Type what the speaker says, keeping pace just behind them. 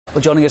Well,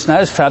 joining us now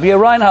is Fabio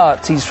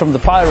Reinhardt. He's from the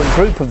Pirate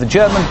Group of the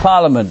German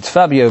Parliament.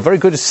 Fabio, very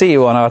good to see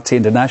you on RT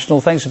International.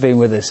 Thanks for being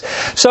with us.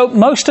 So,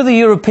 most of the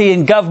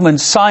European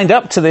governments signed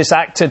up to this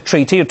ACTA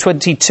treaty of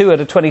 22 out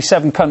of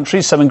 27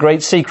 countries, some in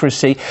great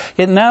secrecy.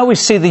 Yet now we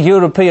see the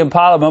European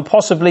Parliament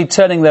possibly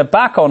turning their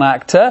back on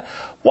ACTA.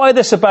 Why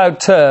this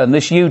about turn,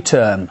 this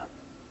U-turn?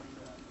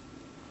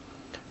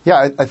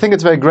 Yeah, I think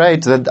it's very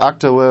great that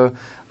ACTA will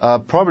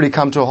probably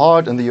come to a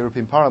halt in the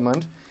European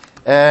Parliament.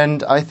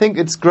 And I think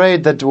it's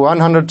great that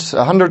hundreds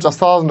of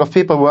thousands of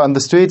people were on the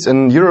streets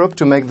in Europe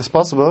to make this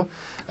possible,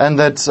 and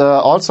that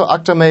also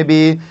ACTA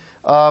may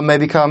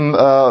come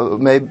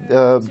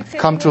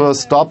to a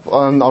stop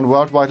on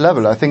worldwide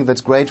level. I think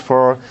that's great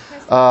for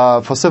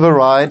civil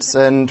rights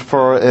and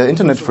for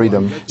internet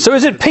freedom. So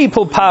is it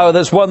people power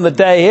that's won the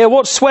day here?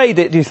 What swayed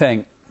it, do you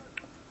think?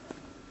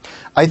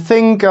 I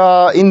think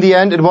in the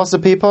end it was the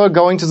people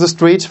going to the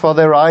streets for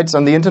their rights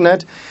on the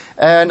internet,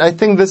 and I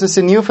think this is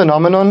a new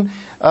phenomenon.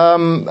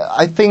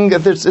 I think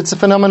it's a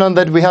phenomenon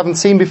that we haven't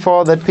seen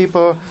before, that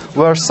people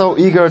were so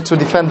eager to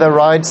defend their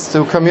rights,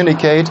 to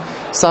communicate,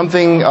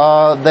 something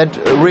that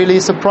really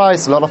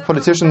surprised a lot of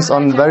politicians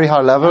on very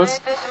high levels.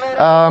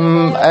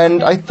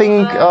 And I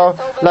think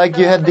like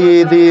you had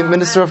the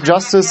Minister of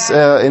Justice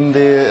in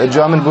the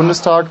German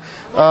Bundestag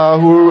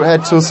who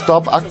had to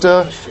stop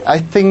ACTA. I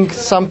think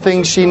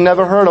something she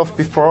never heard of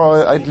before,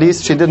 or at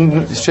least she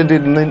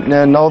didn't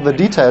know the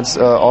details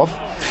of.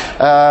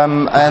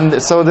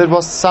 And so that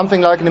was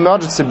something like an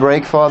emergency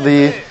brake for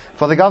the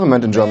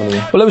government in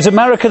Germany. Well, it was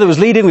America that was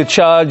leading the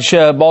charge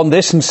on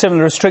this and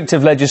similar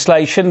restrictive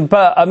legislation,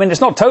 but I mean,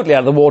 it's not totally out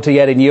of the water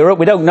yet in Europe.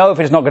 We don't know if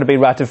it's not going to be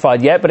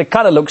ratified yet, but it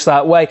kind of looks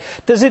that way.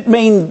 Does it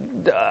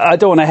mean, I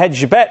don't want to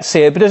hedge your bets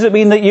here, but does it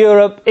mean that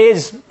Europe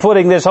is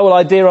putting this whole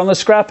idea on the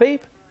scrap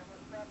heap?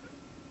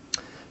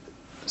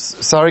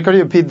 Sorry, could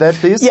you repeat that,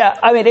 please? Yeah,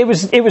 I mean, it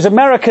was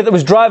America that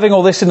was driving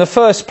all this in the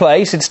first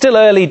place. It's still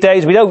early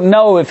days. We don't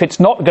know if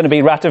it's not going to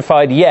be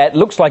ratified yet.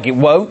 Looks like it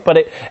won't, but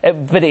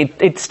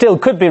it still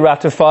could be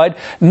ratified.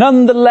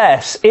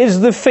 Nonetheless, is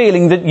the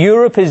feeling that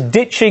Europe is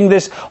ditching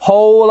this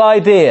whole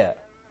idea?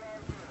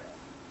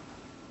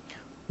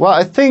 Well,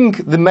 I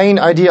think the main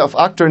idea of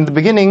ACTA in the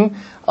beginning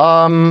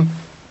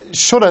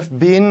should have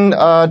been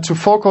to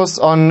focus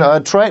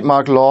on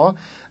trademark law.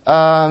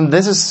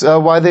 This is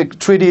why the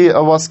treaty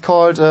was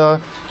called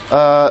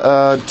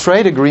a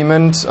trade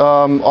agreement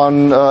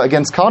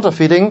against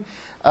counterfeiting.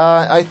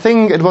 I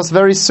think it was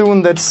very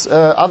soon that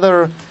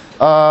other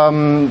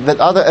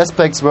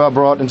aspects were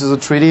brought into the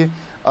treaty,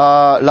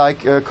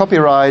 like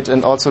copyright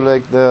and also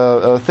like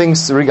the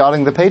things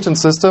regarding the patent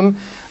system.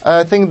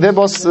 I think that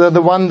was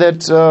the one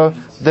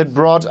that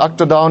brought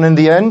ACTA down in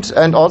the end,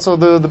 and also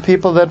the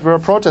people that were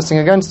protesting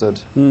against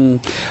it.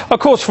 Of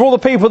course, for all the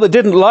people that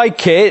didn't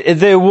like it,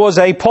 there was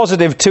a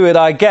positive to it,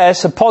 I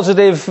guess, a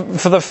positive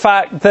for the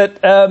fact that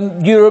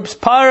Europe's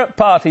pirate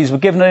parties were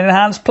given an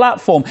enhanced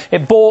platform.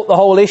 It brought the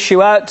whole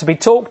issue out to be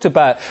talked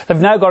about. They've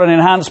now got an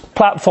enhanced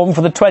platform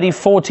for the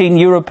 2014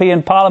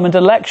 European Parliament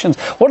elections.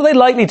 What are they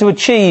likely to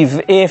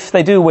achieve if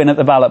they do win at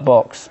the ballot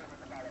box?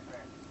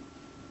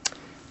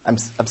 I'm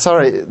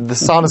sorry, the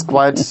sound is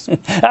quite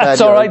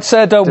That's all right,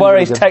 sir, don't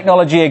worry, it's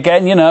technology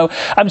again, you know.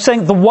 I'm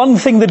saying the one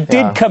thing that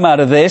did come out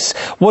of this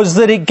was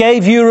that it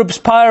gave Europe's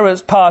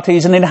pirate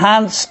parties an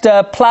enhanced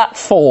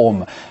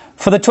platform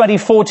for the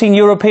 2014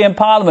 European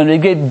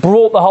Parliament. It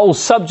brought the whole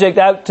subject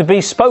out to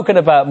be spoken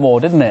about more,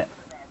 didn't it?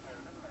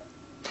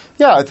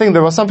 Yeah, I think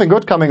there was something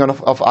good coming out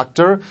of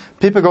ACTA.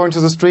 People going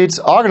to the streets,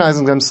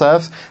 organizing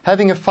themselves,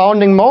 having a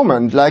founding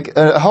moment, like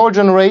a whole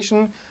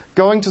generation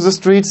going to the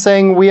streets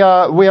saying we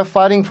are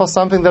fighting for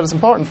something that is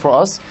important for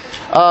us.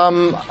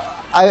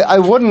 I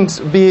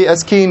wouldn't be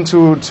as keen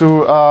to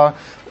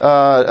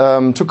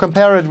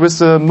compare it with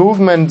the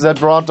movement that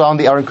brought down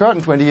the Iron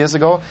Curtain 20 years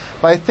ago,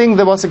 but I think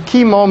there was a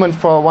key moment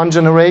for one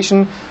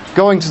generation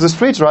going to the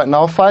streets right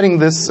now, fighting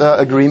this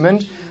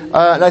agreement.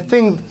 And I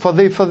think for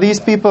these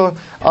people,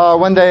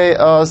 when they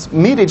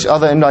meet each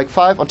other in like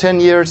 5 or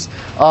 10 years,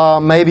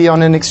 maybe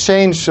on an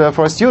exchange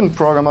for a student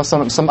program or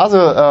some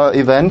other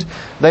event,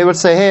 they would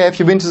say, "Hey, have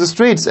you been to the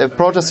streets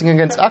protesting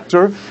against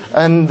ACTA?"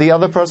 And the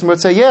other person would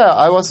say, "Yeah,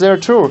 I was there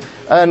too."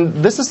 And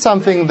this is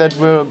something that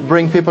will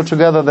bring people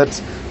together.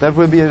 That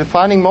will be a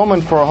defining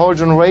moment for a whole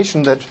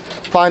generation that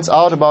finds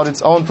out about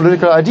its own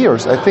political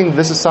ideas. I think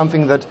this is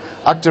something that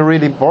ACTA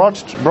really brought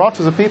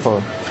to the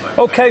people.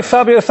 Okay,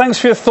 Fabio, thanks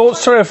for your thoughts.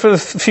 Sorry for the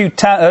few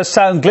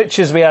sound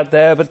glitches we had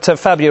there, but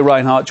Fabio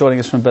Reinhardt joining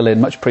us from Berlin.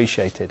 Much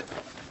appreciated.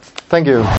 Thank you.